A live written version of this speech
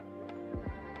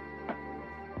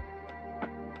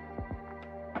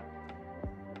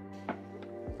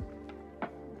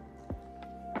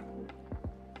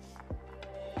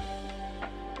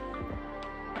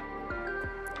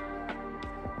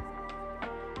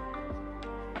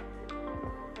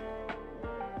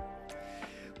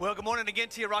Well, good morning again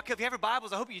to you, Rock Hill. If you have your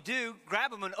Bibles, I hope you do.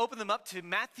 Grab them and open them up to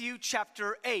Matthew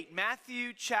chapter 8.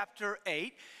 Matthew chapter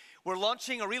 8. We're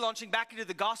relaunching back into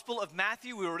the Gospel of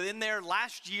Matthew. We were in there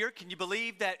last year. Can you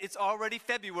believe that it's already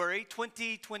February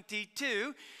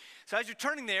 2022? So as you're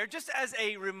turning there, just as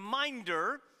a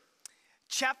reminder,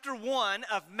 chapter 1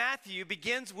 of Matthew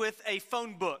begins with a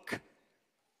phone book. Do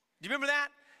you remember that?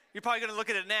 You're probably going to look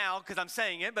at it now because I'm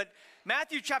saying it, but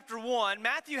Matthew chapter 1,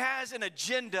 Matthew has an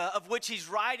agenda of which he's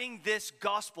writing this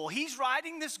gospel. He's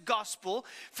writing this gospel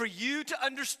for you to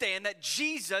understand that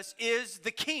Jesus is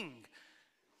the King.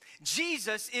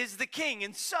 Jesus is the King.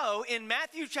 And so in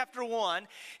Matthew chapter 1,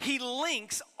 he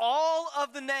links all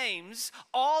of the names,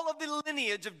 all of the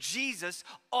lineage of Jesus,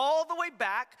 all the way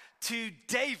back to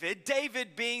David,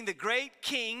 David being the great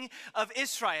king of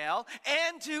Israel,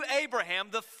 and to Abraham,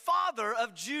 the father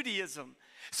of Judaism.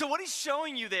 So what he's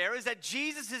showing you there is that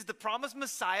Jesus is the promised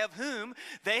Messiah of whom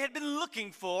they had been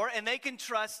looking for, and they can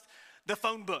trust the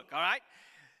phone book, all right?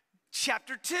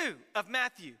 Chapter 2 of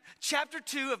Matthew. Chapter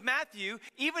 2 of Matthew,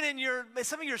 even in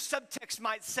some of your subtext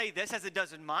might say this, as it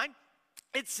does in mine.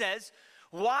 It says,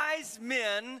 wise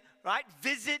men, right,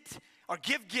 visit or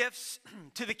give gifts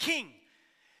to the king.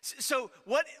 So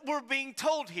what we're being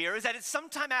told here is that it's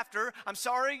sometime after, I'm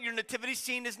sorry, your nativity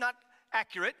scene is not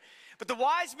accurate, but the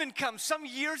wise men come some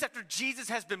years after Jesus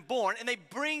has been born, and they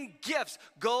bring gifts,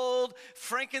 gold,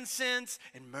 frankincense,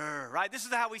 and myrrh, right? This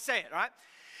is how we say it, right?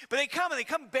 But they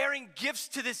come bearing gifts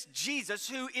to this Jesus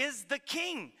who is the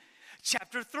King.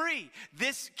 Chapter 3,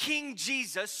 this King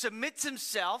Jesus submits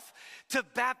himself to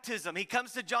baptism. He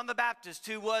comes to John the Baptist,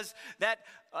 who was that,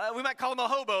 we might call him a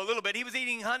hobo a little bit. He was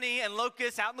eating honey and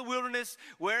locusts out in the wilderness,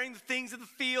 wearing the things of the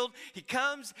field. He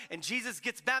comes and Jesus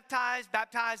gets baptized.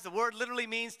 Baptized, the word literally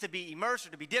means to be immersed or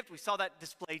to be dipped. We saw that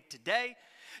displayed today.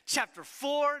 Chapter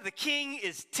 4, the king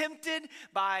is tempted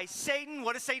by Satan.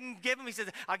 What does Satan give him? He says,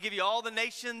 I'll give you all the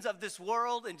nations of this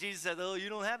world. And Jesus says, oh, you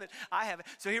don't have it. I have it.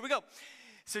 So here we go.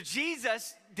 So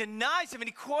Jesus denies him, and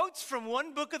he quotes from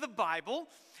one book of the Bible.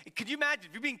 Could you imagine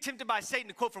if you're being tempted by Satan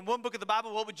to quote from one book of the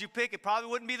Bible, what would you pick? It probably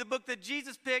wouldn't be the book that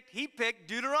Jesus picked. He picked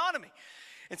Deuteronomy.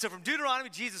 And so from Deuteronomy,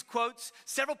 Jesus quotes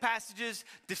several passages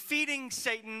defeating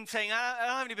Satan, saying, I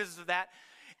don't have any business with that.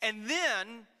 And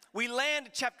then we land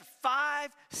at chapter 5,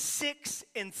 6,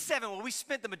 and 7, where we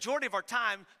spent the majority of our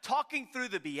time talking through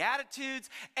the Beatitudes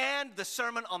and the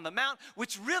Sermon on the Mount,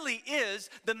 which really is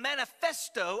the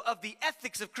manifesto of the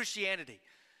ethics of Christianity.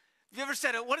 Have you ever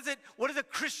said, what is a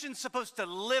Christian supposed to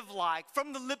live like?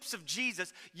 From the lips of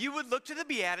Jesus, you would look to the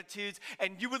Beatitudes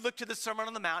and you would look to the Sermon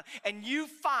on the Mount, and you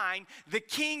find the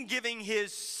King giving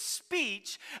his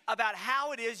speech about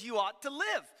how it is you ought to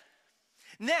live.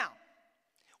 Now,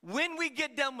 when we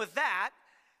get done with that,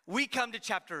 we come to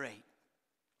chapter 8.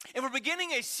 And we're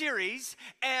beginning a series,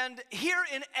 and here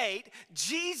in 8,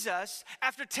 Jesus,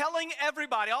 after telling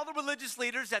everybody, all the religious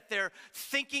leaders, that their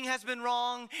thinking has been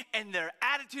wrong, and their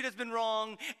attitude has been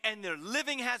wrong, and their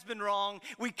living has been wrong,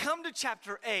 we come to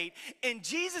chapter 8, and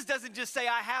Jesus doesn't just say,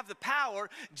 I have the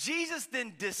power. Jesus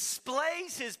then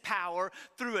displays his power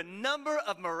through a number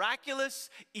of miraculous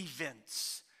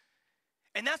events.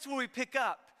 And that's where we pick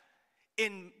up.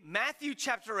 In Matthew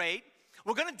chapter 8,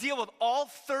 we're going to deal with all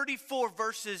 34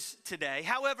 verses today.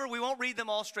 However, we won't read them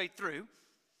all straight through.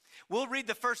 We'll read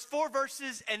the first 4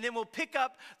 verses, and then we'll pick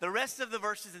up the rest of the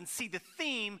verses and see the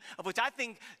theme of which I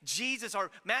think Jesus or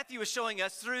Matthew is showing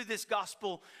us through this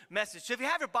gospel message. So if you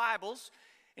have your Bibles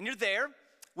and you're there,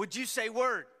 would you say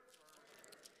word?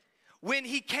 When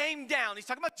he came down, he's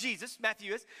talking about Jesus,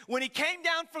 Matthew is. When he came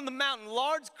down from the mountain,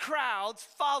 large crowds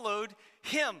followed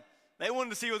him. They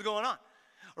wanted to see what was going on.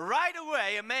 Right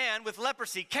away, a man with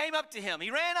leprosy came up to him.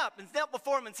 He ran up and knelt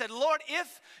before him and said, Lord,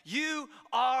 if you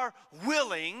are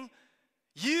willing,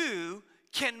 you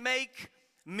can make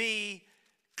me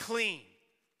clean.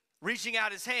 Reaching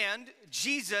out his hand,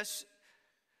 Jesus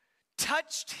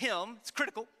touched him, it's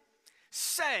critical,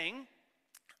 saying,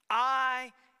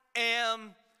 I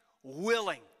am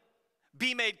willing.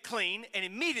 Be made clean. And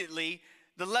immediately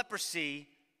the leprosy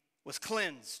was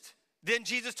cleansed. Then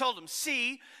Jesus told him,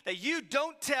 see that you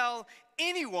don't tell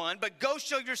anyone, but go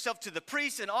show yourself to the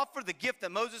priests and offer the gift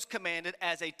that Moses commanded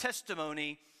as a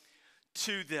testimony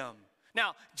to them.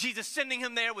 Now, Jesus sending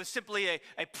him there was simply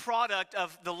a product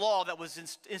of the law that was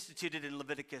instituted in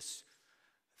Leviticus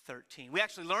 13. We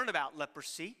actually learned about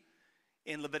leprosy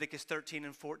in Leviticus 13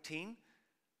 and 14.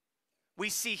 We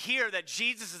see here that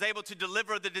Jesus is able to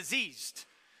deliver the diseased.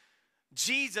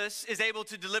 Jesus is able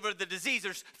to deliver the disease.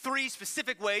 There's 3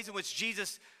 specific ways in which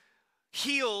Jesus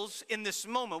heals in this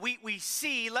moment. We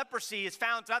see leprosy is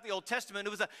found throughout the Old Testament.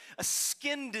 It was a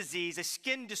skin disease, a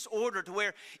skin disorder, to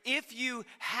where if you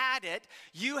had it,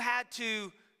 you had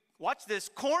to, watch this,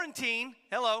 quarantine,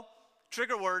 hello,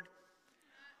 trigger word,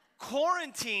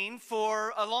 quarantine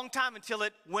for a long time until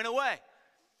it went away.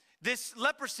 This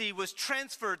leprosy was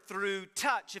transferred through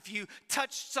touch. If you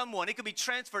touched someone, it could be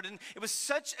transferred. And it was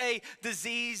such a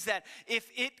disease that if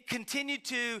it continued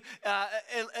to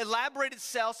elaborate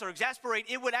itself or exasperate,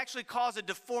 it would actually cause a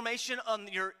deformation on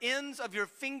your ends of your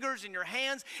fingers and your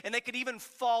hands, and they could even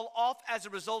fall off as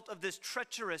a result of this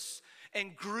treacherous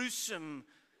and gruesome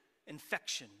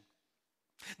infection.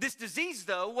 This disease,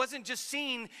 though, wasn't just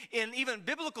seen in even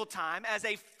biblical time as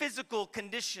a physical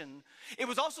condition. It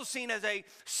was also seen as a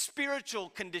spiritual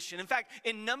condition. In fact,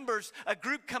 in Numbers, a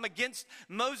group come against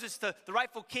Moses, the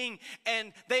rightful king,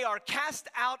 and they are cast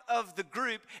out of the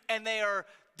group, and they are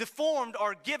deformed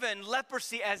or given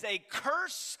leprosy as a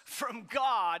curse from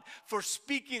God for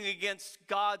speaking against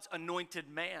God's anointed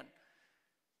man.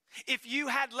 If you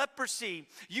had leprosy,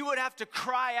 you would have to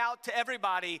cry out to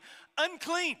everybody,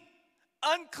 unclean.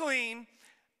 Unclean,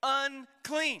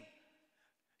 unclean.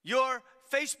 Your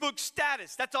Facebook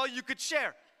status, that's all you could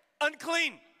share.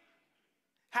 Unclean.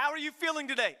 How are you feeling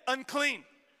today? Unclean.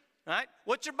 Right?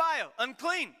 What's your bio?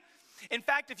 Unclean. In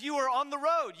fact, if you were on the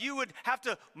road, you would have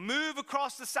to move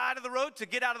across the side of the road to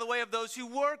get out of the way of those who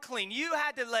were clean. You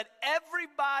had to let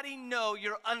everybody know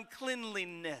your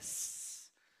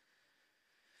uncleanliness.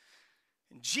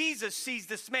 And Jesus sees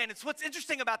this man. It's what's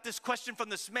interesting about this question from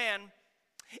this man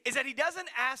is that he doesn't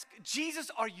ask, Jesus,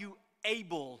 are you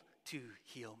able to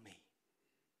heal me?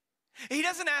 He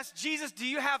doesn't ask, Jesus, do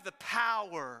you have the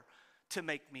power to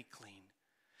make me clean?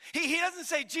 He doesn't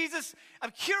say, Jesus,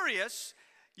 I'm curious.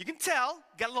 You can tell,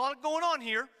 got a lot going on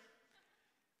here.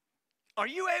 Are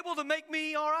you able to make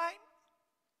me all right?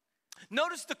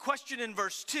 Notice the question in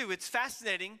verse 2. It's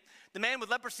fascinating. The man with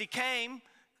leprosy came,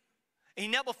 and he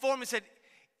knelt before him and said,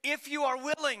 if you are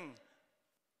willing,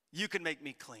 you can make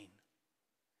me clean.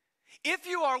 If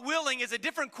you are willing is a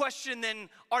different question than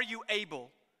are you able?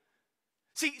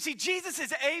 See, Jesus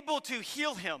is able to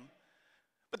heal him.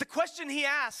 But the question he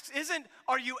asks isn't,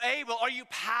 are you able? Are you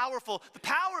powerful? The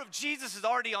power of Jesus is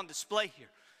already on display here.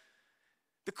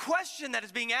 The question that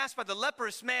is being asked by the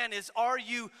leprous man is, are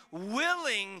you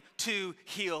willing to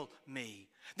heal me?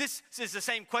 This is the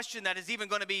same question that is even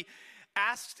going to be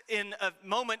asked in a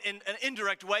moment in an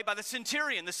indirect way by the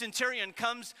centurion. The centurion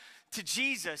comes to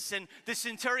Jesus, and the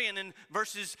centurion in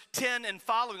verses 10 and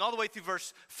following, all the way through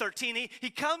verse 13, he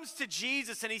comes to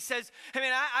Jesus and he says,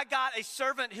 I got a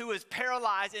servant who is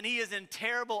paralyzed and he is in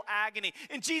terrible agony.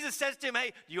 And Jesus says to him, hey,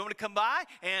 do you want me to come by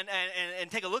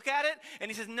and take a look at it? And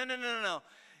he says, no.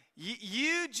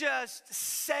 You just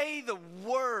say the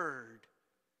word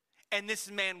and this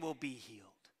man will be healed.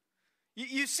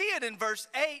 You see it in verse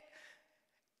 8.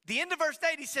 The end of verse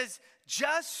 8, he says,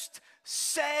 just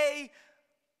say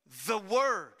the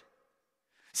word.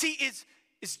 See,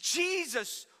 is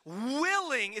Jesus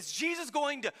willing, is Jesus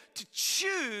going to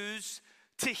choose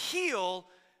to heal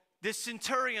this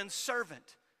centurion's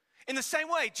servant? In the same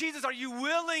way, Jesus, are you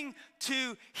willing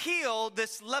to heal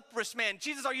this leprous man?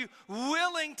 Jesus, are you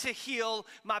willing to heal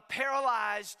my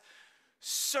paralyzed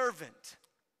servant?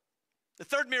 The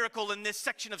third miracle in this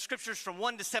section of scriptures from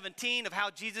 1 to 17 of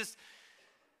how Jesus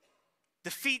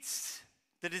defeats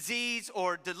the disease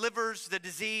or delivers the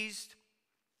diseased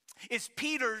is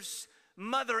Peter's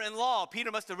mother-in-law.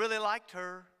 Peter must have really liked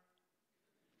her.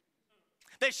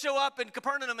 They show up in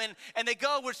Capernaum and they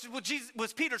go where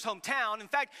was Peter's hometown. In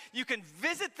fact, you can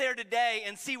visit there today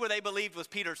and see where they believed was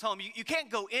Peter's home. You can't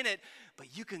go in it,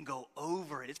 but you can go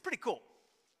over it. It's pretty cool.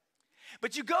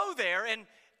 But you go there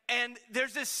and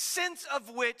there's this sense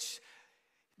of which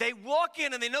they walk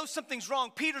in and they know something's wrong.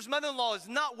 Peter's mother-in-law is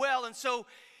not well, and so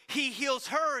he heals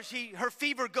her. Her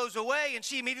fever goes away, and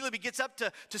she immediately gets up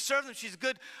to serve them. She's a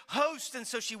good host, and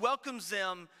so she welcomes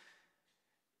them.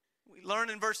 We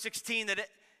learn in verse 16 that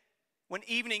when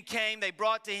evening came, they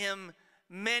brought to him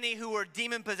many who were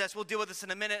demon-possessed. We'll deal with this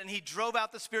in a minute. And he drove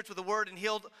out the spirits with a word and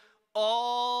healed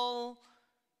all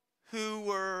who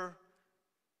were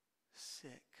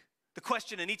sick. The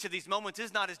question in each of these moments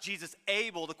is not, is Jesus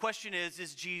able? The question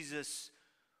is Jesus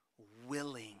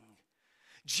willing?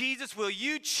 Jesus, will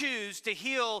you choose to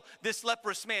heal this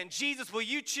leprous man? Jesus, will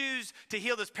you choose to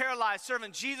heal this paralyzed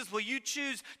servant? Jesus, will you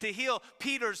choose to heal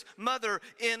Peter's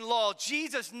mother-in-law?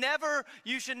 Jesus,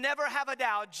 you should never have a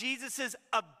doubt, Jesus'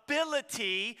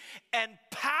 ability and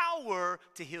power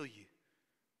to heal you.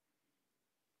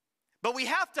 But we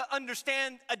have to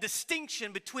understand a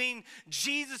distinction between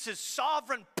Jesus'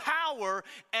 sovereign power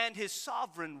and his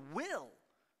sovereign will.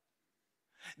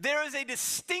 There is a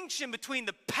distinction between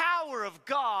the power of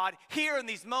God here in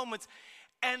these moments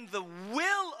and the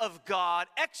will of God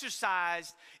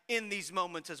exercised in these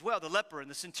moments as well. The leper and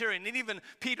the centurion and even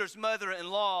Peter's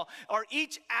mother-in-law are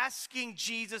each asking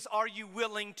Jesus, are you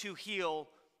willing to heal?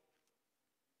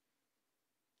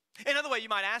 Another way you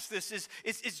might ask this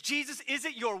is Jesus, is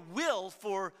it your will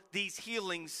for these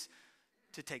healings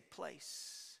to take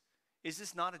place? Is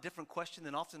this not a different question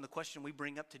than often the question we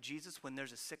bring up to Jesus when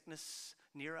there's a sickness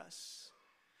near us?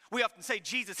 We often say,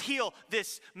 Jesus, heal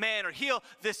this man or heal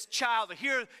this child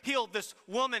or heal this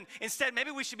woman. Instead,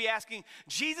 maybe we should be asking,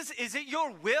 Jesus, is it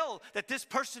your will that this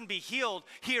person be healed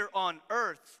here on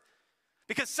earth?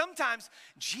 Because sometimes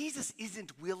Jesus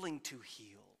isn't willing to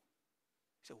heal.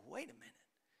 So wait a minute.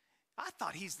 I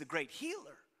thought he's the great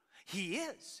healer. He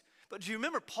is. But do you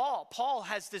remember Paul? Paul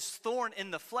has this thorn in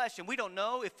the flesh, and we don't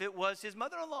know if it was his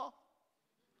mother-in-law.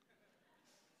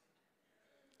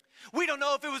 We don't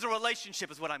know if it was a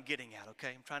relationship is what I'm getting at, okay?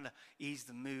 I'm trying to ease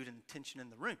the mood and tension in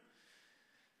the room.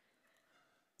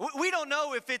 We don't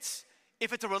know if it's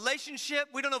a relationship.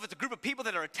 We don't know if it's a group of people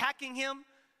that are attacking him.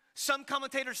 Some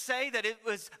commentators say that it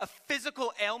was a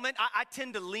physical ailment. I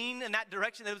tend to lean in that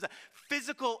direction. It was a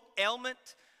physical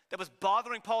ailment that was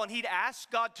bothering Paul, and he'd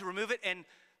asked God to remove it, and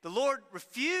the Lord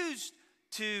refused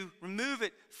to remove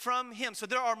it from him. So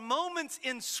there are moments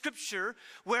in Scripture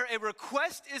where a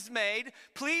request is made,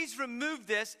 please remove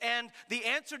this, and the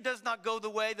answer does not go the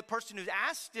way the person who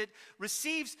asked it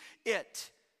receives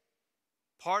it.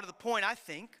 Part of the point, I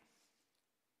think,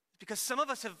 is because some of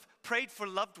us have prayed for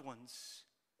loved ones.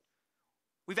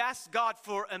 We've asked God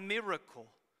for a miracle.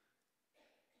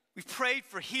 We've prayed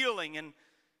for healing, and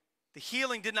the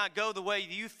healing did not go the way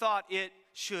you thought it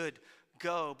should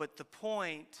go. But the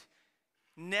point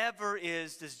never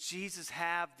is, does Jesus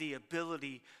have the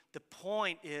ability? The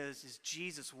point is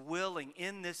Jesus willing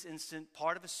in this instant,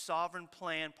 part of his sovereign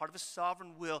plan, part of his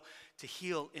sovereign will, to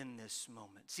heal in this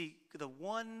moment. See, the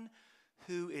one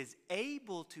who is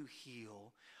able to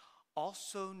heal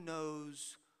also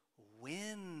knows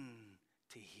when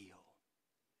to heal.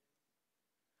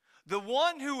 The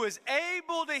one who is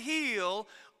able to heal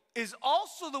is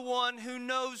also the one who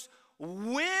knows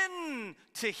when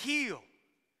to heal.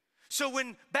 So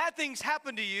when bad things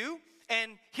happen to you,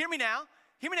 and hear me now,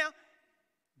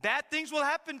 bad things will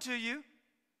happen to you.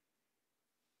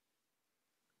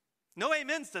 No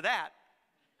amens to that.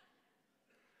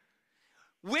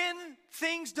 When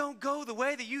things don't go the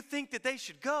way that you think that they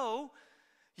should go,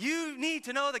 you need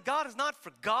to know that God has not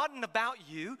forgotten about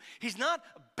you. He's not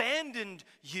abandoned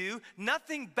you.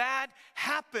 Nothing bad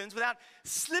happens without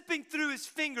slipping through his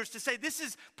fingers to say, this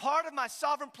is part of my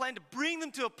sovereign plan to bring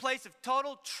them to a place of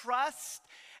total trust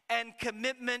and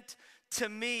commitment to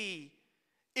me.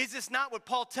 Is this not what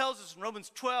Paul tells us in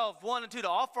Romans 12, 1 and 2, to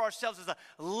offer ourselves as a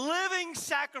living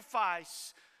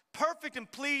sacrifice, perfect and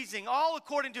pleasing, all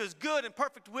according to his good and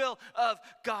perfect will of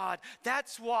God?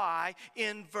 That's why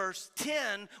in verse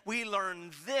 10 we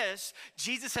learn this.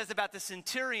 Jesus says about the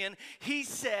centurion, he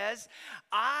says,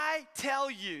 I tell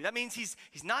you. That means he's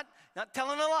not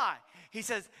telling a lie. He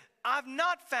says, I've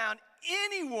not found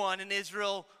anyone in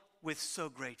Israel with so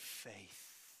great faith.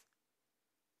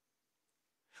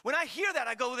 When I hear that,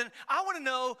 I go, then I want to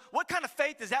know what kind of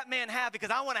faith does that man have, because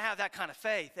I want to have that kind of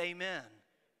faith. Amen.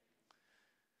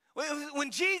 When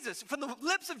Jesus, from the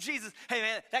lips of Jesus, hey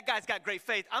man, that guy's got great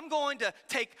faith. I'm going to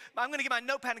get my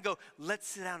notepad and go, let's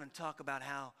sit down and talk about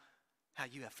how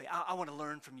you have faith. I want to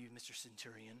learn from you, Mr.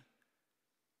 Centurion.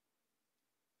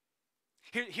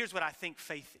 Here's what I think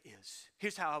faith is.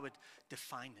 Here's how I would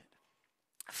define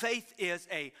it. Faith is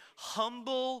a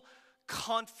humble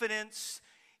confidence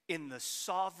in the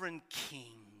sovereign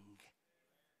King.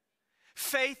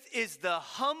 Faith is the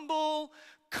humble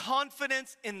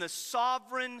confidence in the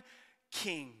sovereign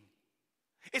King.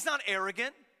 It's not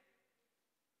arrogant.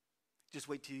 Just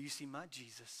wait till you see my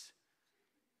Jesus.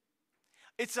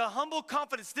 It's a humble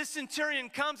confidence. This centurion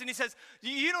comes and he says,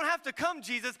 you don't have to come,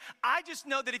 Jesus. I just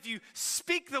know that if you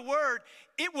speak the word,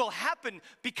 it will happen,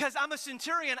 because I'm a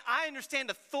centurion. I understand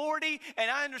authority and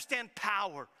I understand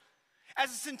power. As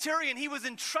a centurion, he was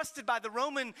entrusted by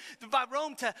Rome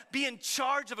to be in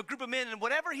charge of a group of men, and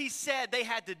whatever he said, they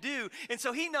had to do. And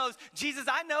so he knows, Jesus,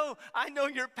 I know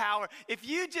your power. If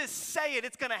you just say it,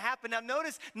 it's going to happen. Now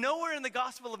notice, nowhere in the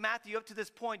Gospel of Matthew up to this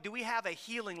point do we have a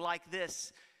healing like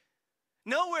this.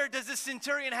 Nowhere does the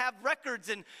centurion have records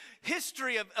and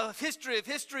history of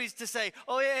histories to say,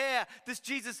 oh, yeah, this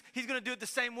Jesus, he's going to do it the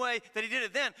same way that he did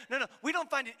it then. No, we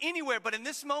don't find it anywhere. But in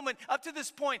this moment, up to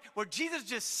this point, where Jesus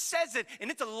just says it,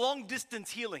 and it's a long-distance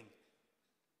healing.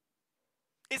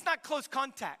 It's not close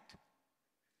contact.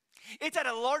 It's at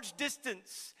a large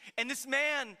distance. And this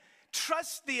man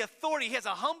trusts the authority. He has a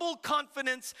humble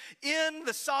confidence in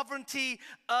the sovereignty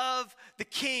of the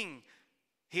king.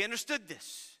 He understood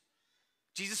this.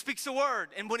 Jesus speaks a word,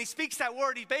 and when he speaks that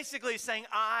word, he basically is saying,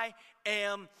 I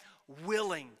am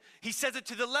willing. He says it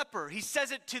to the leper. He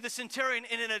says it to the centurion,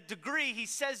 and in a degree, he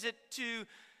says it to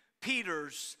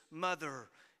Peter's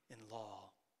mother-in-law.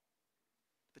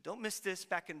 But don't miss this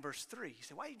back in verse 3. You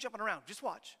say, why are you jumping around? Just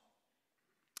watch.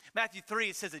 Matthew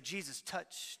 3, it says that Jesus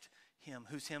touched him.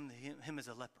 Who's him? Him is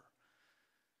a leper.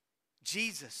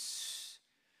 Jesus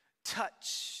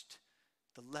touched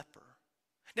the leper.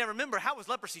 Now remember, how was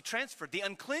leprosy transferred? The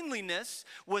uncleanliness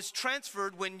was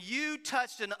transferred when you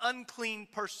touched an unclean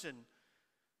person.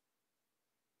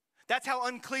 That's how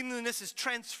uncleanliness is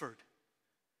transferred.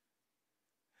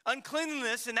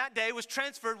 Uncleanliness in that day was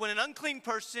transferred when an unclean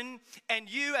person and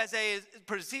you as a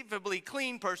perceivably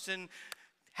clean person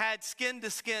had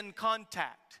skin-to-skin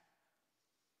contact.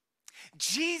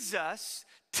 Jesus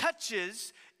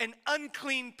touches an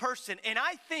unclean person, and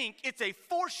I think it's a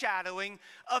foreshadowing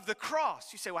of the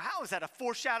cross. You say, well, how is that a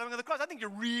foreshadowing of the cross? I think you're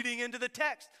reading into the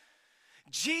text.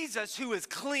 Jesus, who is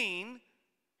clean,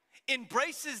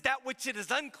 embraces that which it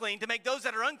is unclean to make those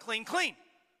that are unclean clean.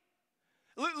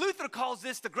 Luther calls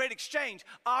this the great exchange.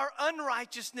 Our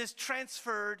unrighteousness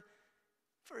transferred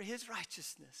for his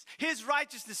righteousness. His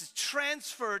righteousness is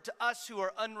transferred to us who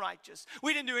are unrighteous.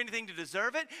 We didn't do anything to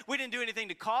deserve it. We didn't do anything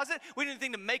to cause it. We didn't do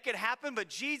anything to make it happen. But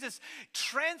Jesus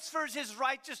transfers his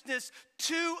righteousness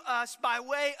to us by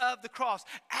way of the cross.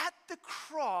 At the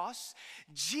cross,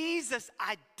 Jesus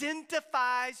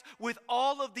identifies with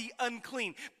all of the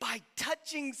unclean. By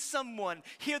touching someone,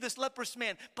 hear this leprous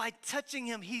man, by touching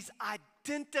him, he's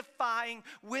identifying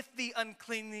with the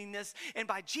uncleanliness. And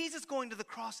by Jesus going to the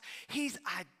cross, he's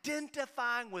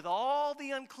identifying with all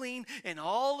the unclean in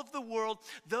all of the world,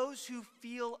 those who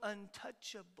feel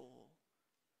untouchable.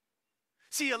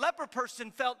 See, a leprous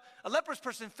person felt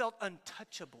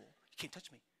untouchable. You can't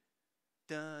touch me.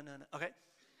 Dun-dun-dun. Okay.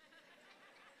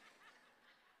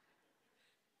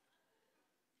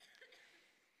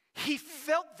 He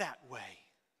felt that way.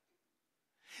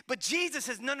 But Jesus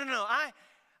says, no,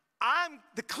 I'm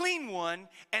the clean one,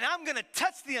 and I'm going to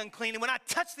touch the unclean. And when I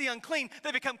touch the unclean,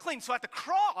 they become clean. So at the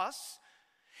cross,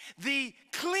 the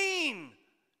clean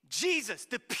Jesus,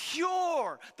 the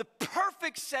pure, the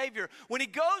perfect Savior, when he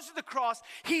goes to the cross,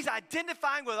 he's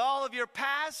identifying with all of your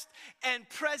past and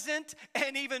present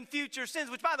and even future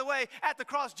sins, which, by the way, at the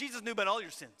cross, Jesus knew about all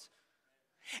your sins.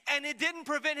 And it didn't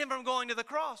prevent him from going to the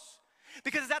cross.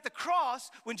 Because it's at the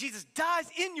cross, when Jesus dies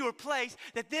in your place,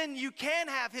 that then you can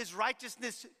have his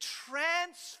righteousness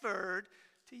transferred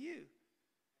to you.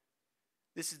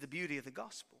 This is the beauty of the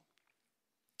gospel.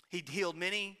 He healed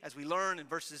many, as we learn in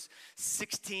verses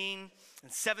 16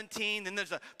 and 17. Then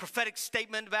there's a prophetic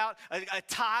statement about a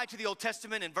tie to the Old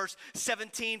Testament in verse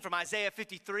 17 from Isaiah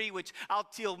 53, which I'll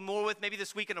deal more with maybe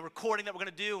this week in a recording that we're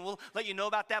going to do, and we'll let you know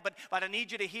about that. But I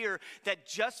need you to hear that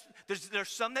there's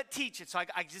some that teach it, so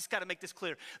I just got to make this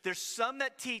clear. There's some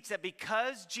that teach that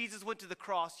because Jesus went to the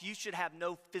cross, you should have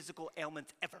no physical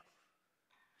ailments ever.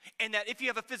 And that if you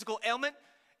have a physical ailment,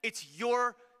 it's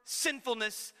your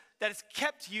sinfulness that has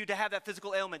kept you to have that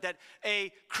physical ailment. That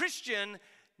a Christian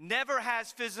never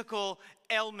has physical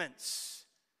ailments.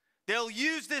 They'll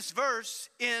use this verse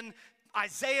in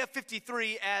Isaiah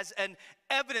 53 as an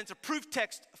evidence, a proof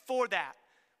text for that.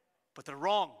 But they're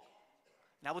wrong.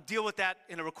 Now we'll deal with that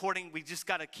in a recording. We just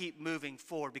got to keep moving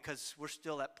forward because we're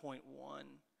still at point 1.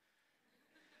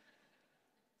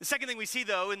 The second thing we see,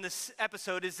 though, in this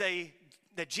episode is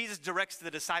that Jesus directs the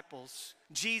disciples.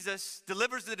 Jesus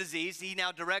delivers the disease. He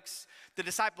now directs the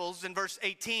disciples. In verse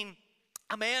 18,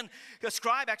 a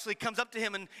scribe actually comes up to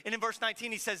him, and in verse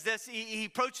 19 he says this. He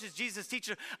approaches Jesus,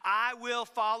 teacher, I will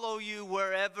follow you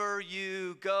wherever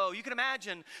you go. You can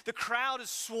imagine the crowd is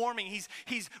swarming.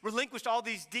 He's relinquished all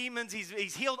these demons.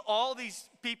 He's healed all these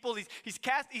people. He's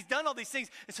done all these things.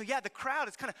 And so, the crowd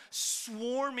is kind of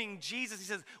swarming Jesus. He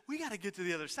says, we got to get to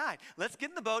the other side. Let's get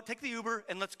in the boat, take the Uber,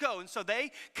 and let's go. And so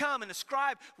they come, and the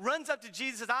scribe runs up to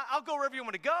Jesus and says, I'll go wherever you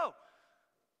want to go.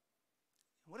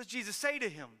 What does Jesus say to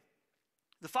him?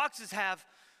 The foxes have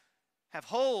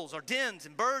holes or dens,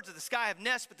 and birds of the sky have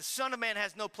nests, but the Son of Man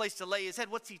has no place to lay his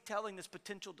head. What's he telling this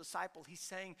potential disciple? He's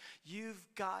saying, you've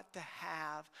got to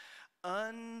have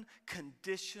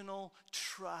unconditional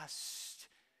trust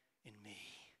in me.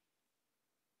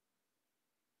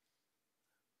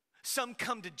 Some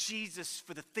come to Jesus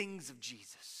for the things of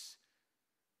Jesus.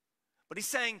 But he's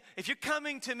saying, if you're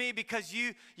coming to me because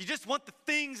you just want the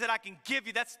things that I can give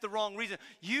you, that's the wrong reason.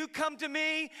 You come to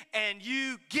me and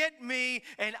you get me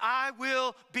and I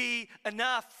will be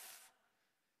enough.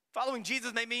 Following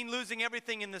Jesus may mean losing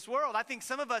everything in this world. I think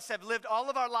some of us have lived all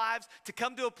of our lives to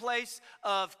come to a place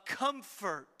of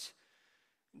comfort.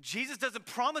 Jesus doesn't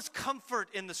promise comfort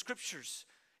in the scriptures.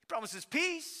 He promises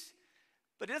peace,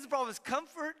 but he doesn't promise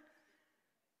comfort.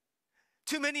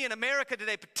 Too many in America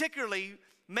today particularly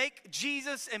make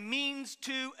Jesus a means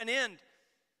to an end.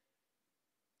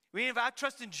 I mean, if I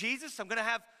trust in Jesus, I'm going to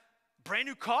have a brand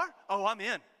new car? Oh, I'm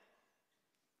in.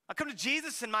 I come to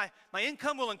Jesus and my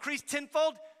income will increase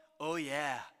tenfold? Oh,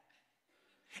 yeah.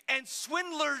 And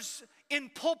swindlers in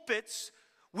pulpits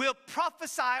will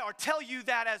prophesy or tell you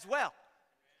that as well.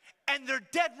 And they're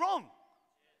dead wrong.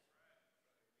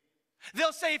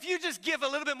 They'll say, if you just give a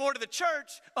little bit more to the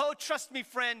church, oh, trust me,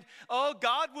 friend, oh,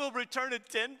 God will return it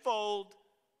tenfold.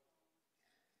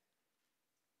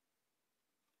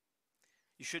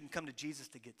 You shouldn't come to Jesus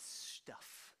to get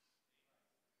stuff.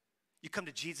 You come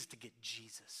to Jesus to get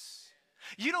Jesus.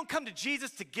 You don't come to Jesus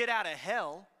to get out of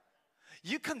hell.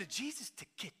 You come to Jesus to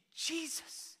get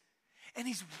Jesus. And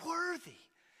he's worthy.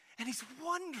 And he's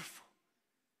wonderful.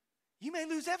 You may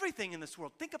lose everything in this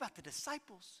world. Think about the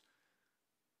disciples.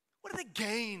 What did they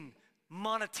gain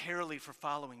monetarily for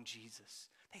following Jesus?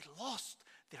 They lost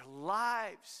their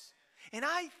lives. And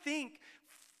I think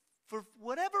for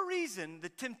whatever reason,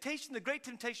 the great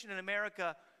temptation in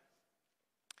America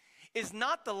is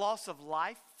not the loss of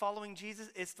life following Jesus,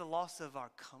 it's the loss of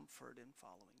our comfort in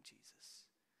following Jesus.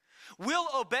 We'll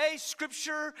obey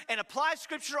Scripture and apply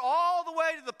Scripture all the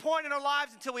way to the point in our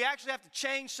lives until we actually have to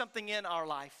change something in our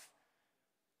life.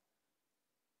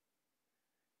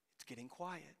 It's getting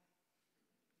quiet.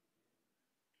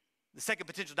 The second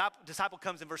potential disciple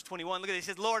comes in verse 21. Look at it. He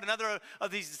says, Lord, another of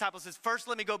these disciples says, first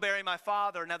let me go bury my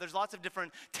father. Now there's lots of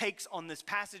different takes on this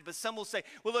passage, but some will say,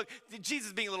 well, look, Jesus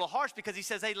is being a little harsh because he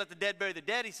says, hey, let the dead bury the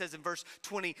dead. He says in verse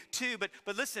 22.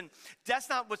 But listen, that's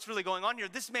not what's really going on here.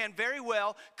 This man very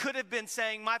well could have been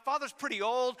saying, my father's pretty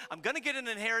old. I'm going to get an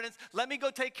inheritance. Let me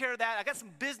go take care of that. I got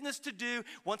some business to do.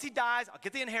 Once he dies, I'll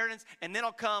get the inheritance, and then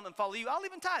I'll come and follow you. I'll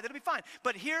even tithe. It'll be fine.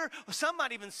 But here, some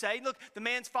might even say, look, the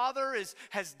man's father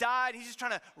has died. He's just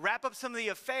trying to wrap up some of the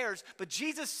affairs. But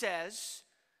Jesus says,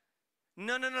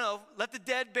 no. Let the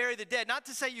dead bury the dead. Not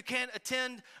to say you can't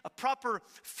attend a proper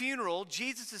funeral.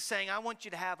 Jesus is saying, I want you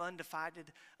to have undivided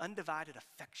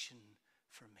affection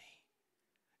for me.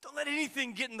 Don't let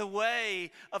anything get in the way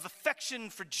of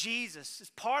affection for Jesus.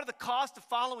 It's part of the cost of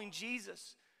following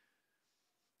Jesus.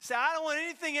 Say, I don't want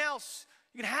anything else.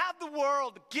 You can have the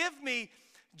world. Give me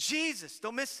Jesus.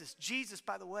 Don't miss this. Jesus,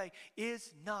 by the way,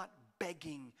 is not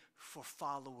begging for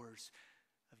followers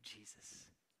of Jesus.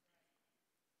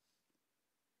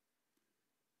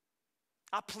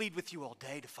 I plead with you all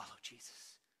day to follow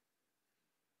Jesus.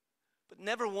 But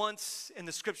never once in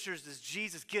the scriptures does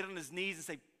Jesus get on his knees and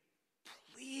say,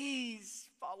 please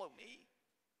follow me.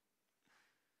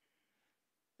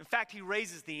 In fact, he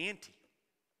raises the ante.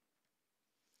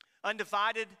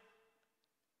 Undivided,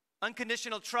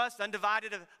 unconditional trust,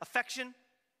 undivided affection.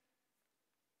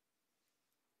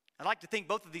 I'd like to think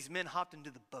both of these men hopped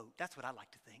into the boat. That's what I like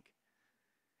to think.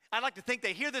 I'd like to think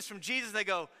they hear this from Jesus and they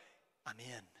go, I'm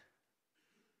in. And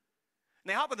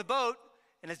they hop in the boat,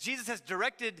 and as Jesus has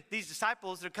directed these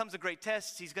disciples, there comes a great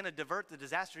test. He's going to divert the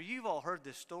disaster. You've all heard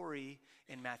this story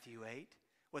in Matthew 8,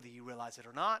 whether you realize it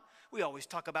or not. We always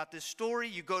talk about this story.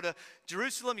 You go to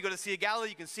Jerusalem, you go to the Sea of Galilee,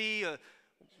 you can see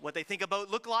what they think a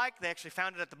boat looked like. They actually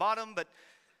found it at the bottom, but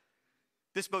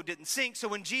this boat didn't sink. So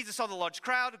when Jesus saw the large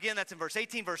crowd, again, that's in verse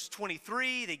 18, verse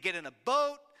 23, they get in a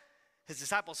boat. His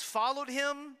disciples followed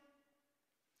him.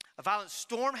 A violent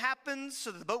storm happens,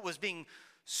 so the boat was being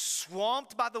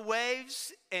swamped by the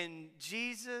waves, and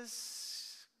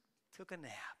Jesus took a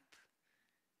nap.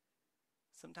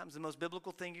 Sometimes the most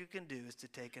biblical thing you can do is to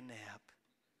take a nap.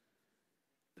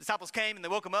 The disciples came and they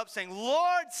woke him up saying,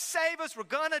 Lord, save us, we're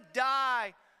going to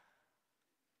die.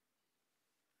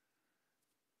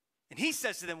 And he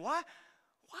says to them, why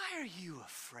are you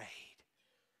afraid?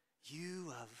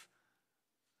 You of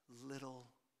little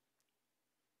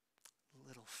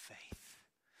faith.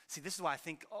 See, this is why I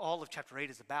think all of chapter 8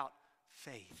 is about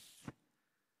faith.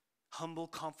 Humble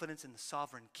confidence in the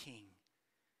sovereign King.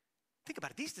 Think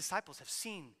about it. These disciples have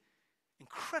seen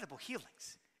incredible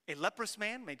healings. A leprous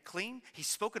man made clean. He's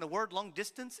spoken a word long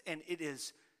distance, and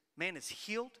man is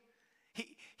healed.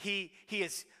 He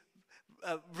is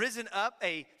risen up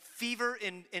a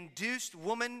fever-induced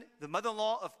woman, the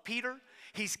mother-in-law of Peter.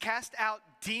 He's cast out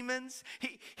demons.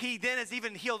 He then has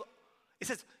even healed, it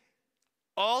says,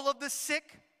 all of the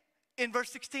sick in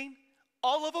verse 16.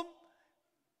 All of them.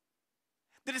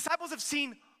 The disciples have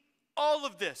seen all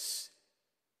of this.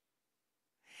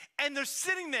 And they're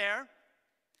sitting there,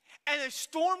 and a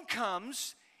storm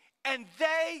comes, and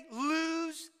they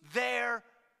lose their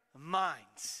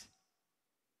minds.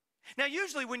 Now,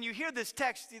 usually when you hear this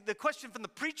text, the question from the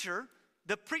preacher,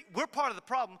 we're part of the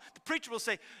problem. The preacher will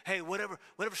say, hey, whatever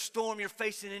storm you're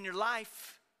facing in your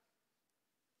life,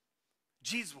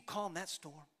 Jesus will calm that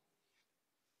storm.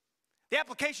 The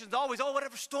application is always,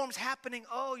 whatever storm's happening,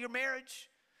 your marriage.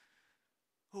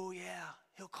 Oh, yeah,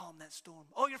 he'll calm that storm.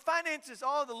 Oh, your finances,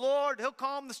 the Lord, he'll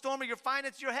calm the storm of your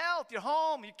finances, your health, your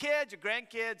home, your kids, your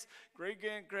grandkids,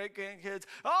 great-grandkids.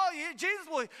 Jesus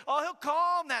will, he'll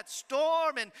calm that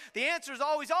storm. And the answer is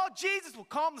always, Jesus will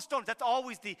calm the storm. That's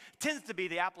always tends to be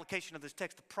the application of this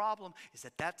text. The problem is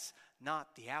that that's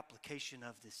not the application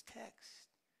of this text.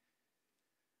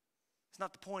 It's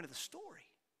not the point of the story.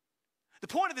 The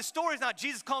point of the story is not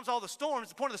Jesus calms all the storms.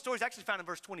 The point of the story is actually found in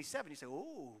verse 27. You say,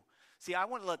 see, I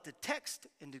want to let the text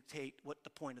indicate what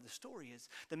the point of the story is.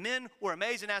 The men were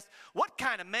amazed and asked, what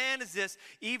kind of man is this?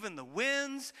 Even the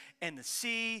winds and the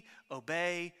sea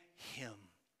obey him.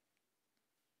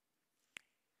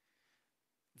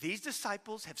 These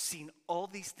disciples have seen all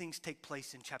these things take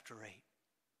place in chapter 8.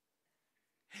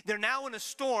 They're now in a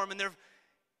storm, and they're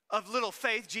of little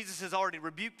faith. Jesus has already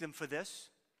rebuked them for this.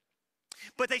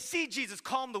 But they see Jesus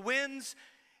calm the winds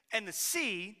and the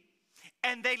sea,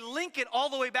 and they link it all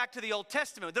the way back to the Old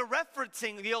Testament. They're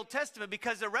referencing the Old Testament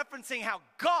because they're referencing how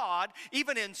God,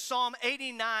 even in Psalm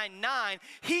 89:9,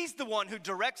 he's the one who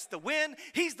directs the wind.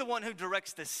 He's the one who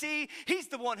directs the sea. He's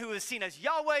the one who is seen as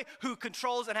Yahweh, who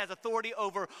controls and has authority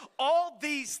over all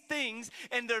these things.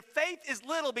 And their faith is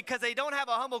little because they don't have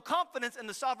a humble confidence in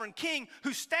the sovereign king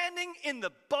who's standing in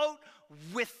the boat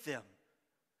with them.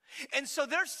 And so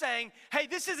they're saying, hey,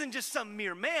 this isn't just some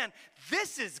mere man.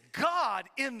 This is God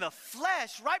in the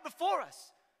flesh right before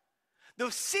us.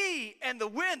 The sea and the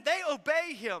wind, they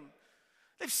obey him.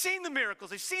 They've seen the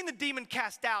miracles. They've seen the demon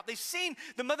cast out. They've seen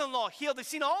the mother-in-law healed. They've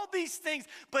seen all these things.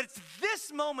 But it's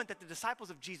this moment that the disciples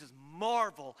of Jesus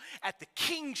marvel at the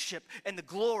kingship and the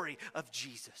glory of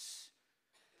Jesus.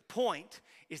 The point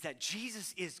is that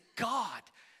Jesus is God,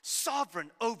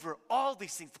 sovereign over all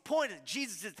these things. The point is that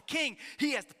Jesus is the king.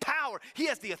 He has the power. He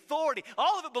has the authority.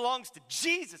 All of it belongs to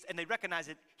Jesus, and they recognize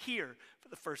it here for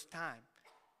the first time.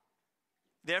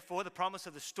 Therefore, the promise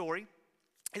of the story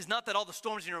is not that all the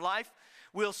storms in your life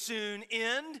will soon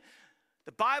end.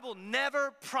 The Bible never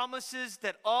promises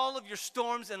that all of your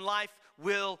storms in life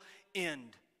will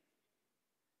end.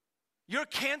 Your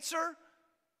cancer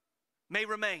may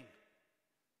remain.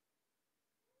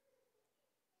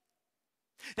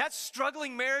 That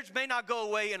struggling marriage may not go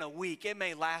away in a week. It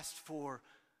may last for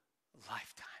a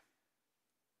lifetime.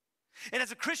 And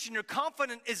as a Christian, your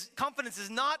confidence is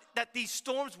not that these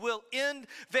storms will end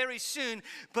very soon,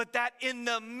 but that in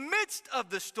the midst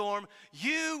of the storm,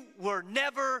 you were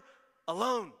never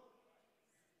alone.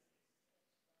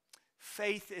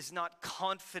 Faith is not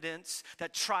confidence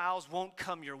that trials won't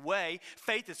come your way.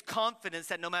 Faith is confidence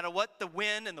that no matter what the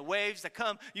wind and the waves that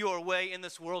come your way in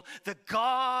this world, the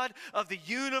God of the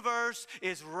universe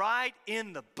is right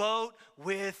in the boat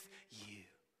with you.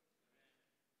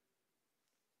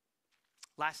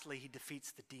 Lastly, he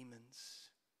defeats the demons.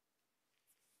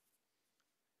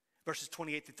 Verses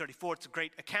 28 through 34, it's a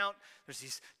great account. There's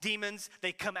these demons.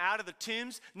 They come out of the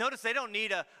tombs. Notice they don't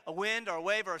need a wind or a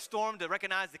wave or a storm to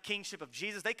recognize the kingship of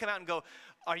Jesus. They come out and go,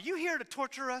 are you here to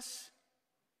torture us?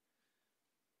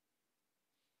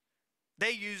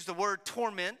 They use the word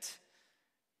torment.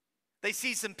 They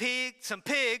see some pigs, and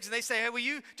they say, hey, will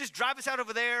you just drive us out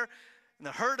over there in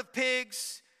the herd of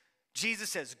pigs?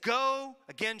 Jesus says, go,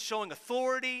 again showing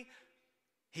authority.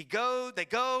 They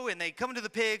go, and they come into the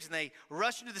pigs, and they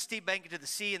rush into the steep bank into the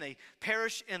sea, and they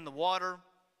perish in the water.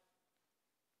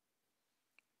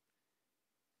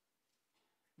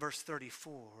 Verse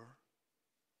 34,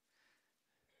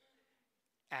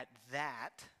 at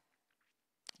that,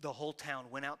 the whole town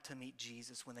went out to meet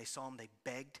Jesus. When they saw him, they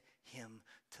begged him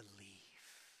to leave.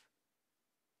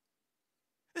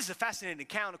 This is a fascinating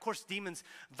account. Of course, demons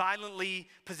violently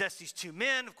possess these two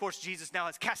men. Of course, Jesus now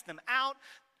has cast them out.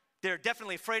 They're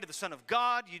definitely afraid of the Son of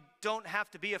God. You don't have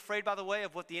to be afraid, by the way,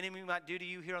 of what the enemy might do to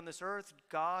you here on this earth.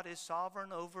 God is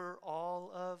sovereign over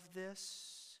all of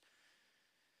this.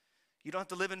 You don't have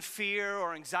to live in fear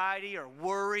or anxiety or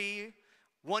worry,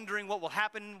 wondering what will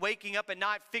happen, waking up at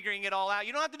night, figuring it all out.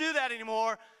 You don't have to do that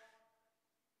anymore.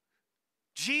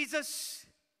 Jesus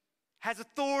has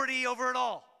authority over it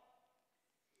all.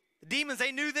 The demons,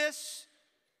 they knew this.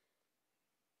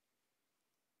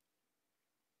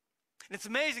 And it's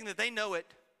amazing that they know it,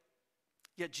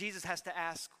 yet Jesus has to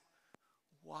ask,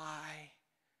 why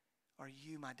are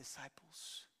you, my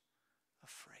disciples,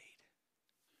 afraid?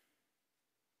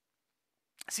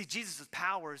 See, Jesus'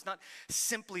 power is not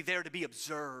simply there to be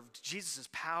observed. Jesus'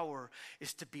 power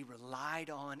is to be relied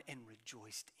on and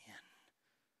rejoiced in.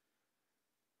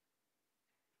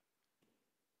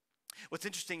 What's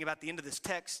interesting about the end of this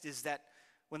text is that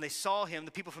when they saw him,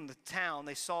 the people from the town,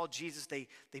 they saw Jesus, they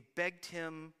begged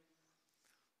him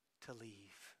to leave.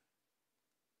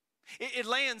 It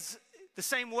lands the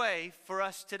same way for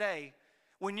us today.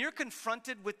 When you're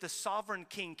confronted with the sovereign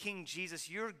King, King Jesus,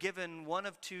 you're given one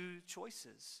of two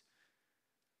choices.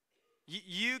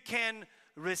 You can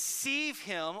receive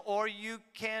him or you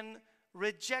can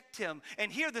reject him.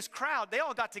 And here, this crowd, they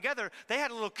all got together. They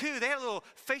had a little coup. They had a little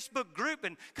Facebook group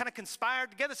and kind of conspired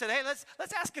together, said, hey,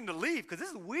 let's ask him to leave because this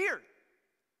is weird.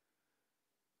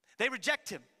 They reject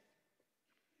him.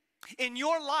 In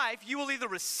your life, you will either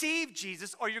receive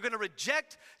Jesus or you're going to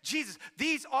reject Jesus.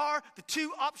 These are the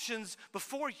two options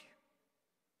before you.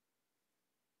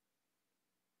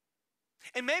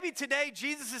 And maybe today,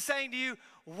 Jesus is saying to you,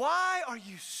 why are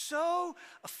you so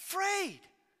afraid?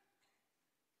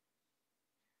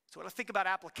 So when I think about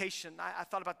application, I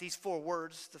thought about these 4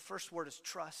 words. The first word is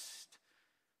trust.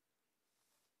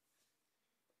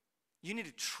 You need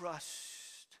to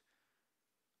trust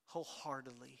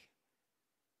wholeheartedly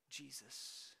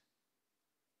Jesus.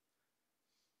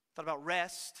 Thought about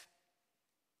rest.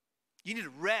 You need to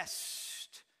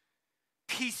rest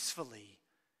peacefully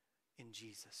in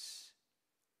Jesus.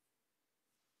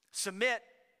 Submit.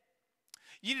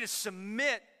 You need to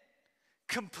submit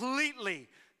completely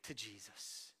to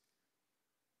Jesus.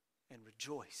 And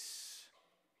rejoice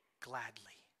gladly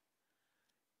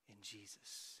in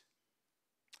Jesus.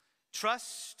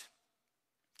 Trust,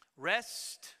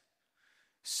 rest,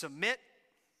 submit,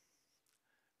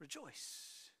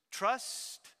 rejoice.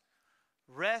 Trust,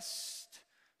 rest,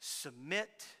 submit,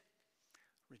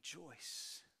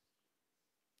 rejoice.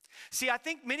 See, I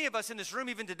think many of us in this room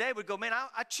even today would go, man,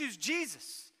 I choose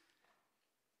Jesus.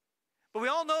 But we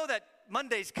all know that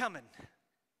Monday's coming.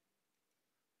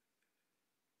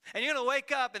 And you're going to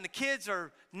wake up and the kids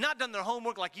are not done their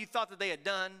homework like you thought that they had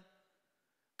done.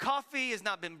 Coffee has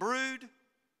not been brewed,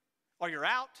 or you're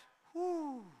out.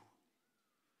 Whew.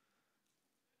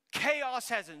 Chaos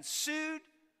has ensued,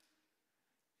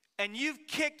 and you've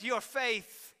kicked your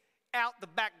faith out the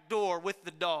back door with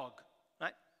the dog,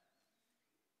 right?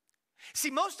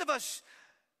 See, most of us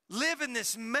live in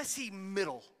this messy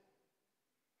middle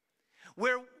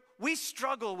where we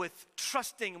struggle with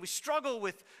trusting, and we struggle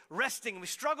with resting, and we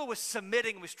struggle with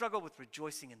submitting, and we struggle with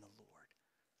rejoicing in the Lord.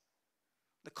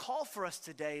 The call for us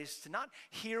today is to not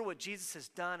hear what Jesus has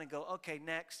done and go, okay,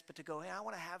 next, but to go, hey, I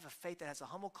want to have a faith that has a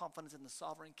humble confidence in the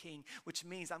sovereign King, which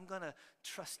means I'm going to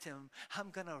trust him,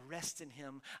 I'm going to rest in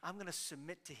him, I'm going to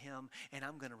submit to him, and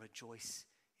I'm going to rejoice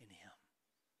in him.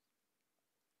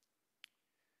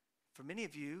 For many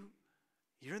of you,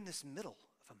 you're in this middle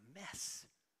of a mess.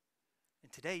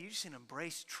 And today, you just need to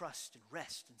embrace trust and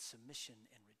rest and submission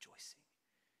and rejoicing.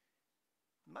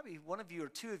 There might be one of you or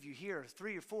 2 of you here, or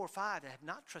 3 or 4 or 5 that have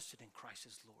not trusted in Christ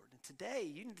as Lord. And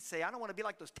today, you need to say, I don't want to be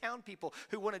like those town people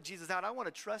who wanted Jesus out. I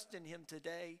want to trust in him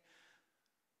today.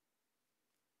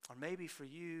 Or maybe for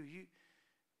you, you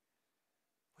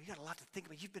got a lot to think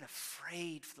about. You've been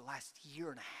afraid for the last year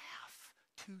and a half,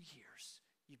 2 years.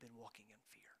 You've been walking in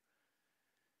fear.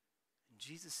 And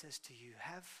Jesus says to you,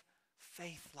 have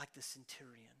faith like the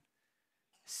centurion.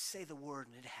 Say the word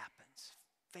and it happens.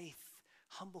 Faith,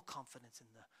 humble confidence in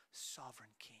the sovereign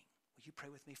King. Will you pray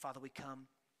with me? Father, we come.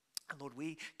 And Lord,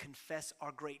 we confess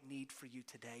our great need for you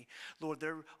today. Lord,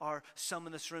 there are some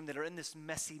in this room that are in this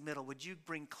messy middle. Would you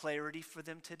bring clarity for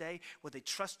them today? Would they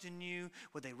trust in you?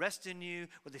 Would they rest in you?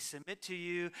 Would they submit to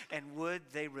you? And would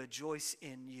they rejoice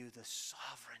in you, the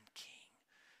sovereign King?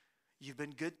 You've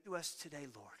been good to us today,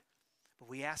 Lord. But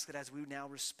we ask that as we now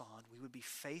respond, we would be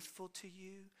faithful to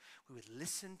you, we would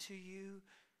listen to you,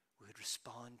 we would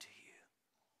respond to you.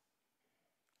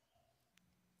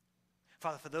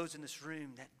 Father, for those in this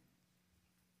room that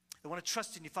want to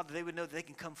trust in you, Father, they would know that they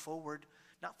can come forward,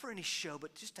 not for any show,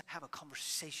 but just to have a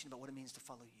conversation about what it means to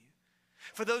follow you.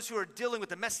 For those who are dealing with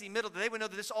the messy middle, that they would know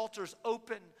that this altar is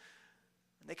open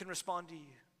and they can respond to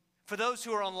you. For those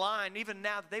who are online, even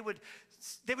now, they would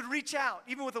reach out,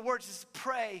 even with the words, just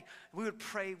pray. We would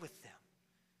pray with them.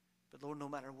 But Lord, no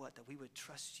matter what, that we would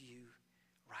trust you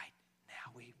right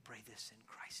now. We pray this in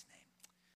Christ's name.